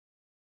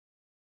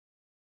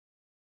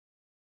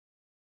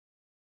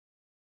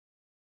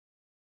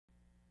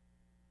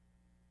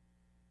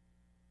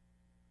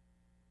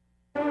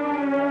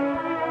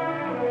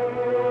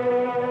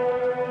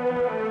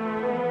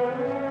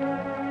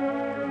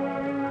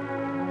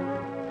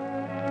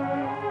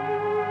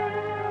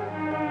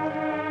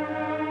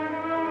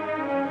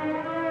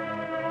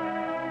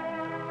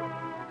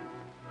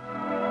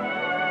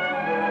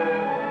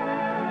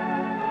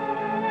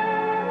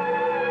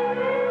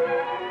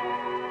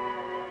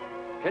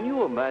Can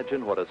you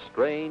imagine what a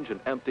strange and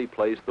empty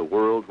place the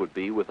world would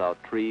be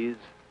without trees?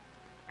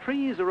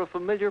 Trees are a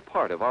familiar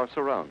part of our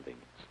surroundings.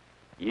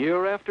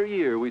 Year after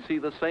year, we see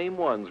the same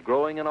ones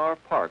growing in our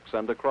parks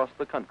and across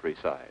the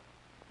countryside.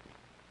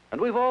 And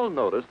we've all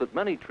noticed that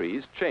many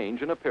trees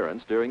change in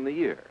appearance during the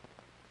year.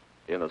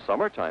 In the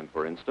summertime,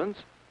 for instance,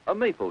 a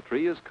maple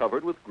tree is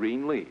covered with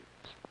green leaves.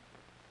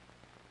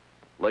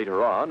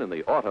 Later on, in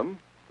the autumn,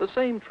 the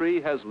same tree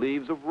has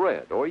leaves of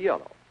red or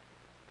yellow.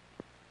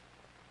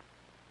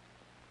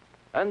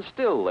 And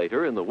still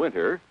later in the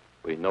winter,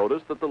 we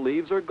notice that the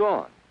leaves are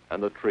gone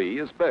and the tree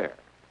is bare.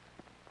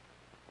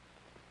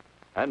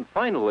 And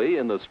finally,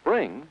 in the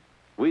spring,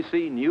 we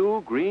see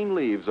new green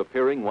leaves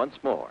appearing once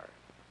more.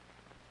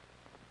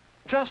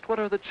 Just what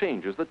are the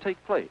changes that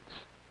take place?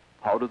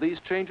 How do these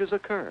changes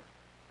occur?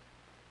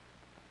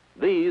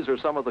 These are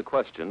some of the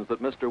questions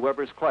that Mr.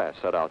 Weber's class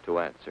set out to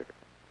answer.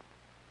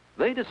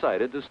 They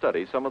decided to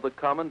study some of the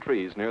common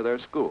trees near their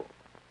school.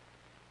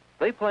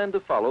 They planned to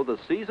follow the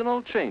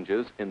seasonal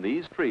changes in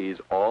these trees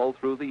all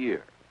through the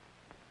year.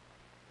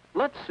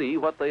 Let's see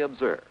what they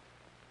observe.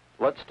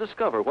 Let's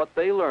discover what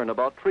they learn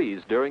about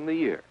trees during the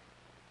year.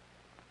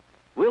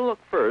 We'll look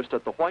first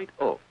at the white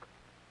oak,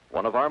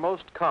 one of our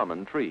most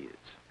common trees.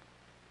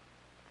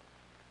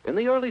 In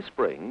the early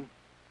spring,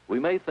 we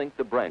may think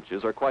the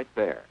branches are quite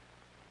bare,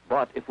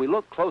 but if we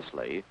look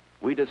closely,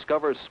 we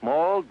discover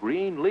small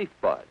green leaf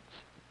buds.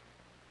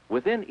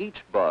 Within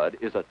each bud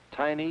is a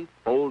tiny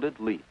folded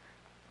leaf.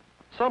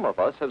 Some of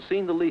us have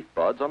seen the leaf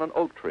buds on an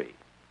oak tree,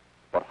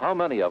 but how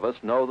many of us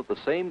know that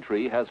the same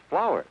tree has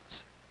flowers?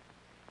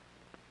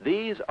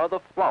 These are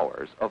the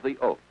flowers of the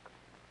oak.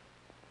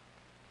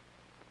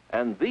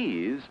 And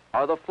these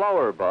are the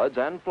flower buds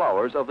and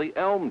flowers of the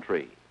elm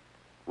tree.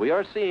 We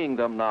are seeing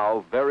them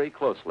now very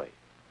closely.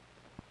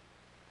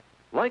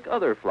 Like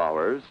other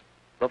flowers,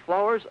 the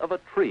flowers of a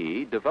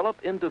tree develop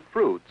into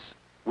fruits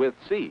with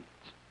seeds.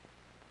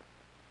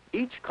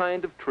 Each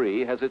kind of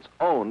tree has its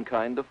own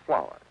kind of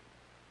flower.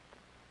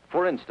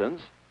 For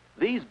instance,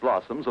 these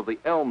blossoms of the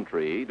elm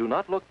tree do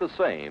not look the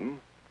same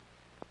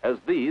as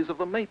these of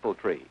the maple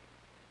tree.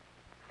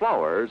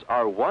 Flowers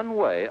are one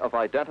way of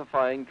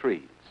identifying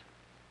trees.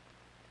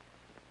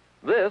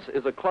 This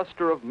is a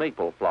cluster of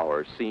maple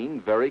flowers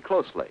seen very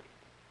closely.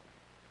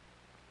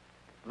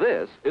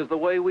 This is the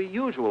way we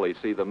usually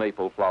see the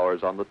maple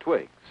flowers on the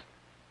twigs.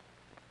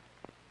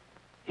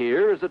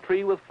 Here is a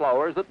tree with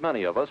flowers that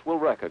many of us will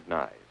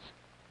recognize.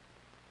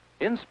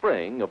 In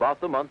spring,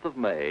 about the month of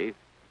May,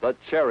 the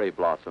cherry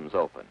blossoms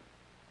open.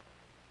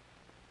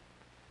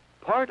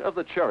 Part of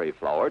the cherry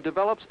flower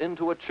develops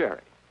into a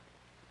cherry.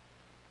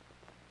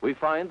 We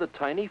find the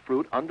tiny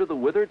fruit under the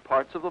withered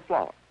parts of the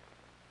flower.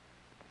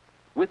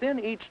 Within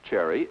each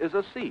cherry is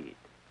a seed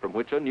from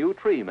which a new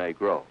tree may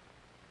grow.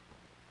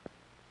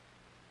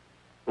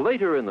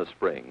 Later in the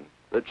spring,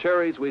 the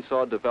cherries we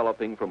saw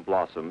developing from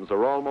blossoms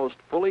are almost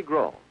fully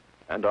grown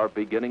and are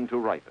beginning to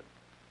ripen.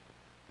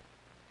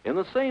 In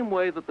the same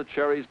way that the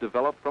cherries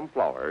develop from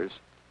flowers,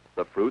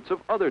 the fruits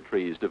of other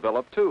trees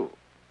develop too.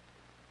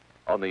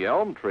 On the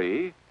elm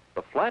tree,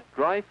 the flat,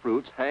 dry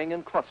fruits hang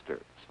in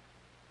clusters.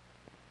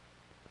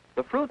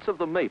 The fruits of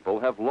the maple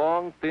have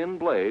long, thin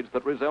blades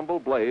that resemble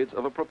blades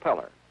of a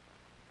propeller.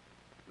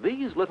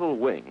 These little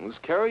wings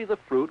carry the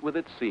fruit with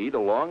its seed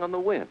along on the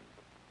wind.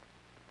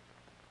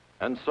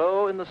 And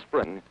so in the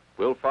spring,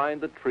 we'll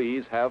find that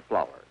trees have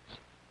flowers,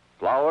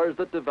 flowers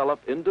that develop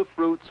into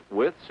fruits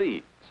with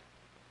seeds.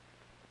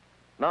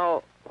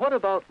 Now, what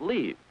about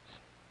leaves?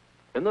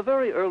 In the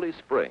very early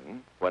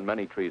spring, when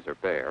many trees are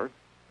bare,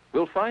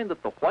 we'll find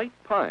that the white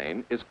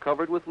pine is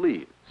covered with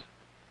leaves.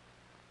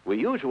 We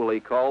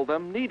usually call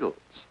them needles,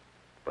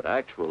 but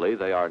actually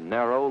they are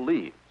narrow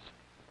leaves.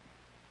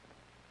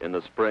 In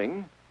the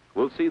spring,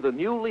 we'll see the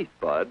new leaf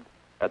bud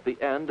at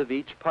the end of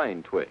each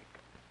pine twig.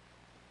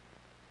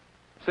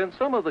 Since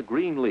some of the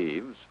green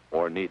leaves,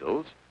 or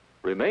needles,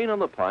 remain on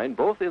the pine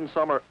both in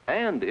summer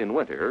and in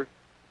winter,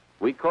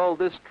 we call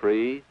this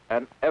tree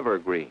an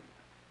evergreen.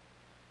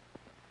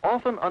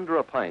 Often under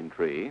a pine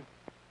tree,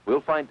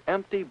 we'll find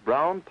empty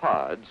brown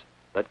pods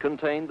that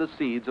contain the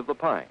seeds of the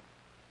pine.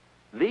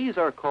 These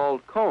are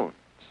called cones,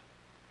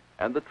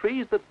 and the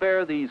trees that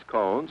bear these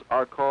cones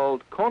are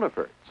called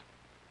conifers.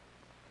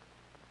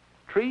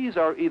 Trees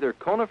are either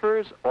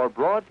conifers or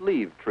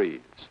broad-leaved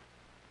trees.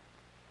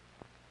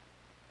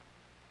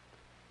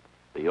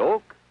 The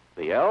oak,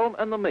 the elm,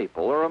 and the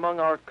maple are among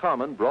our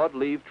common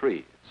broad-leaved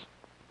trees.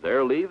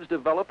 Their leaves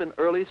develop in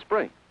early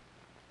spring.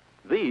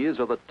 These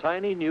are the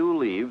tiny new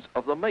leaves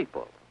of the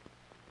maple.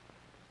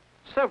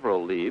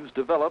 Several leaves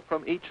develop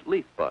from each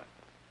leaf bud.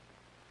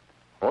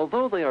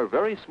 Although they are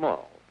very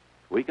small,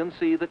 we can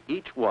see that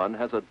each one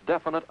has a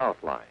definite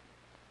outline,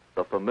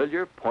 the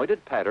familiar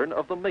pointed pattern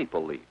of the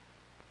maple leaf.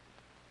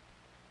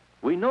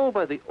 We know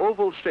by the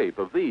oval shape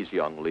of these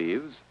young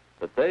leaves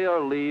that they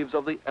are leaves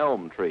of the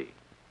elm tree.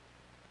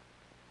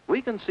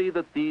 We can see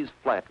that these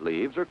flat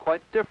leaves are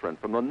quite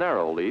different from the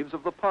narrow leaves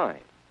of the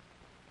pine.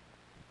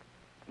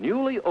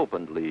 Newly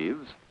opened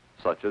leaves,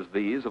 such as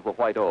these of the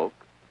white oak,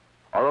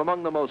 are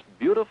among the most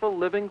beautiful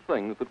living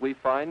things that we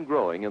find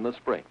growing in the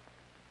spring.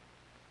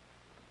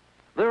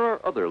 There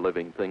are other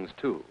living things,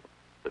 too,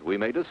 that we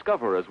may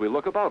discover as we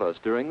look about us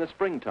during the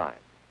springtime.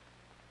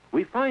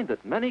 We find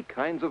that many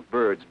kinds of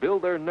birds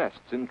build their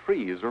nests in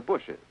trees or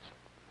bushes.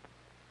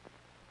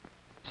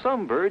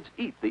 Some birds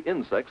eat the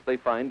insects they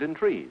find in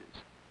trees.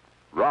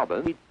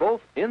 Robins eat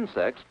both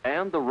insects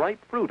and the ripe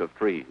fruit of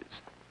trees,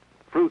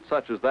 fruit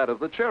such as that of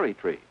the cherry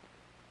tree.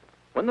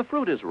 When the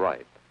fruit is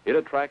ripe, it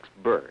attracts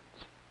birds.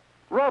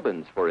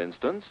 Robins, for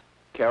instance,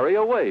 carry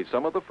away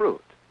some of the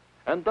fruit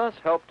and thus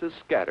help to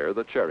scatter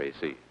the cherry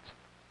seeds.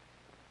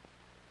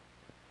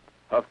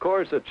 Of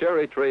course, a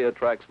cherry tree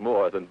attracts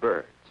more than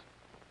birds.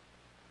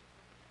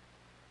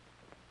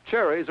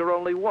 Cherries are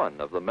only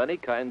one of the many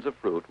kinds of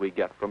fruit we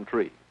get from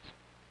trees.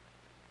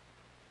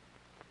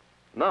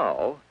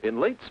 Now, in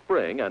late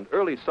spring and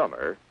early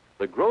summer,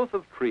 the growth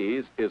of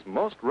trees is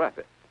most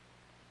rapid.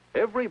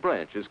 Every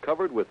branch is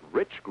covered with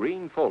rich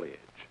green foliage,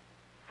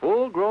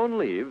 full-grown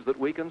leaves that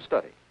we can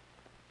study.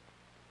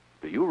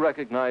 Do you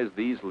recognize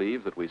these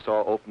leaves that we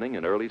saw opening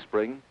in early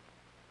spring?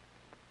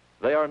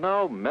 They are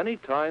now many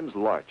times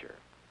larger,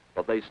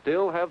 but they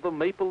still have the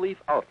maple leaf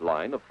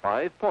outline of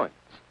 5 points,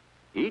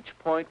 each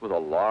point with a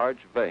large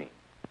vein.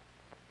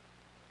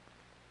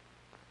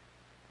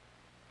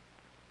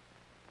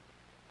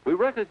 We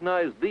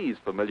recognize these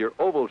familiar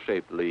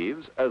oval-shaped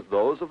leaves as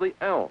those of the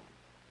elm.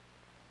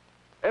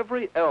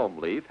 Every elm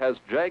leaf has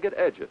jagged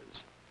edges,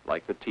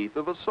 like the teeth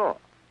of a saw.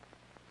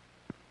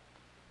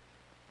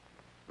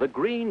 The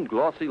green,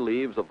 glossy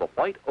leaves of the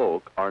white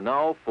oak are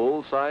now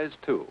full-size,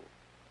 too.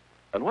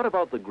 And what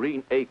about the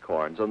green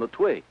acorns on the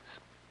twigs?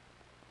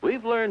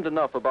 We've learned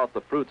enough about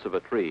the fruits of a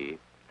tree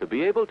to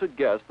be able to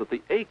guess that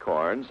the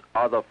acorns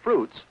are the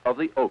fruits of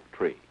the oak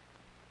tree.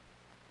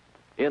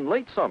 In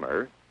late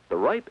summer, the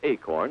ripe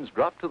acorns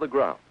drop to the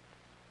ground.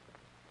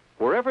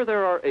 Wherever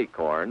there are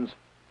acorns,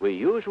 we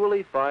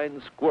usually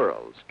find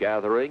squirrels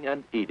gathering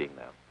and eating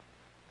them.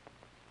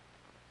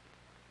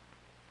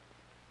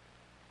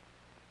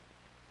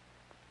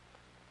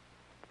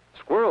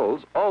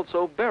 Squirrels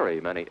also bury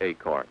many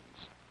acorns.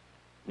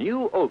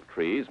 New oak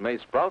trees may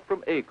sprout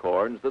from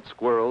acorns that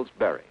squirrels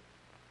bury.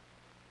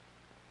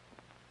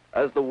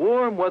 As the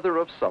warm weather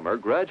of summer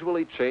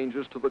gradually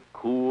changes to the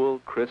cool,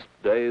 crisp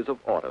days of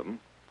autumn,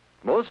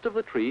 most of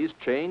the trees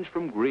change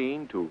from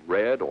green to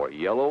red or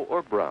yellow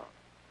or brown.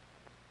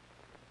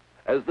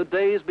 As the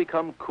days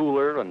become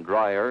cooler and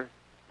drier,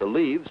 the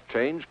leaves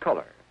change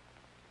color.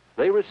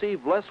 They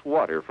receive less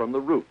water from the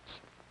roots,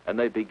 and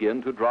they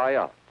begin to dry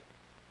out.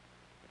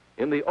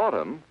 In the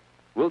autumn,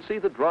 we'll see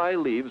the dry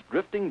leaves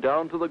drifting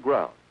down to the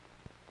ground.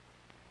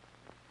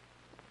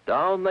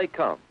 Down they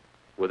come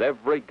with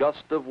every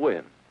gust of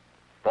wind,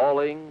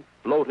 falling,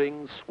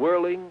 floating,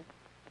 swirling,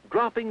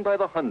 dropping by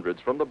the hundreds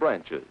from the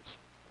branches,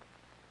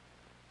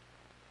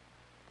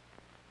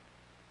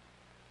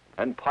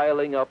 and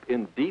piling up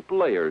in deep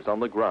layers on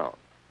the ground.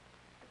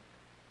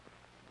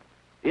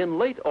 In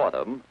late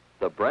autumn,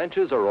 the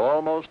branches are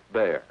almost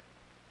bare.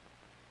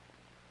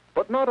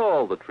 But not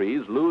all the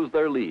trees lose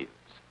their leaves.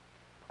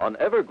 On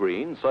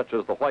evergreens such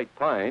as the white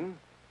pine,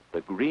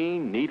 the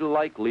green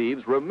needle-like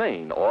leaves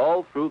remain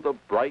all through the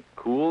bright,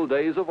 cool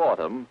days of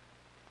autumn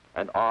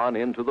and on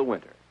into the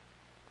winter.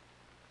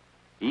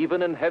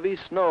 Even in heavy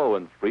snow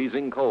and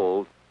freezing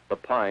cold, the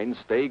pines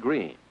stay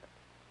green,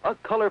 a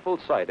colorful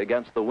sight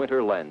against the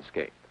winter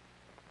landscape.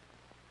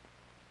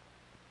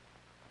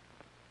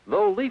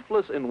 Though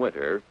leafless in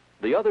winter,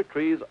 the other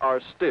trees are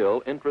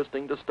still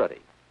interesting to study.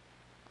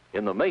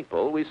 In the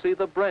maple, we see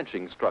the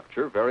branching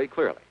structure very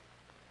clearly.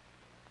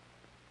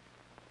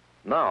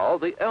 Now,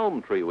 the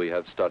elm tree we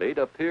have studied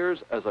appears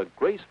as a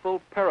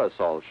graceful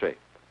parasol shape.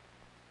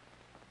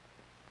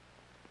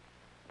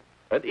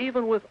 And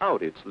even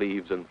without its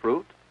leaves and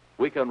fruit,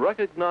 we can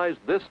recognize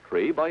this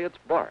tree by its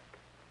bark,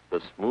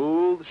 the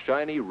smooth,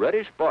 shiny,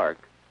 reddish bark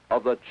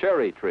of the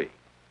cherry tree.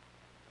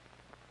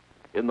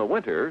 In the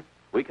winter,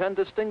 we can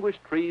distinguish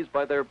trees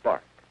by their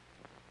bark.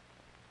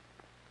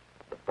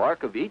 The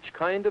bark of each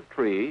kind of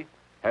tree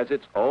has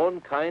its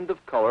own kind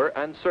of color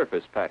and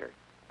surface pattern.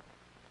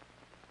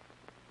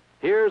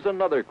 Here's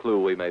another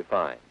clue we may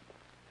find: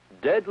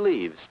 dead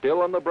leaves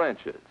still on the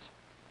branches.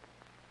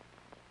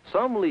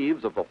 Some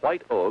leaves of the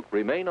white oak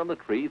remain on the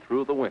tree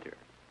through the winter.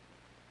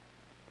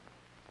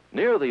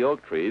 Near the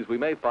oak trees, we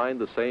may find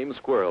the same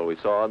squirrel we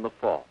saw in the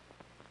fall.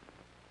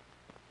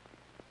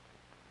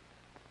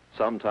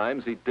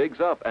 Sometimes he digs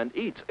up and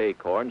eats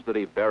acorns that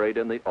he buried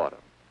in the autumn.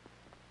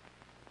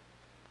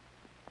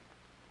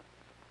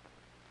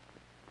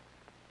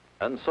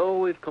 And so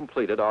we've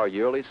completed our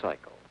yearly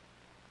cycle,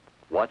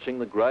 watching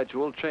the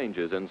gradual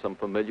changes in some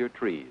familiar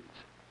trees,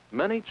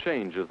 many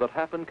changes that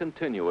happen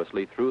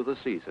continuously through the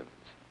seasons.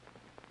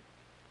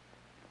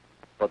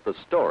 But the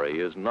story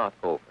is not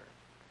over.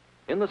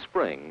 In the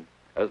spring,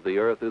 as the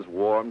earth is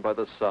warmed by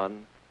the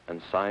sun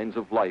and signs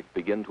of life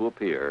begin to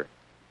appear,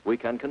 we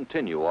can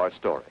continue our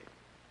story.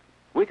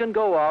 We can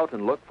go out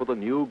and look for the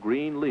new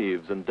green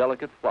leaves and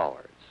delicate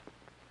flowers.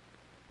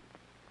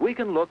 We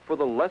can look for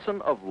the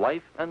lesson of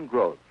life and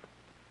growth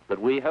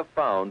that we have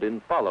found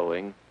in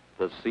following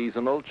the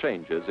seasonal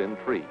changes in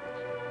trees.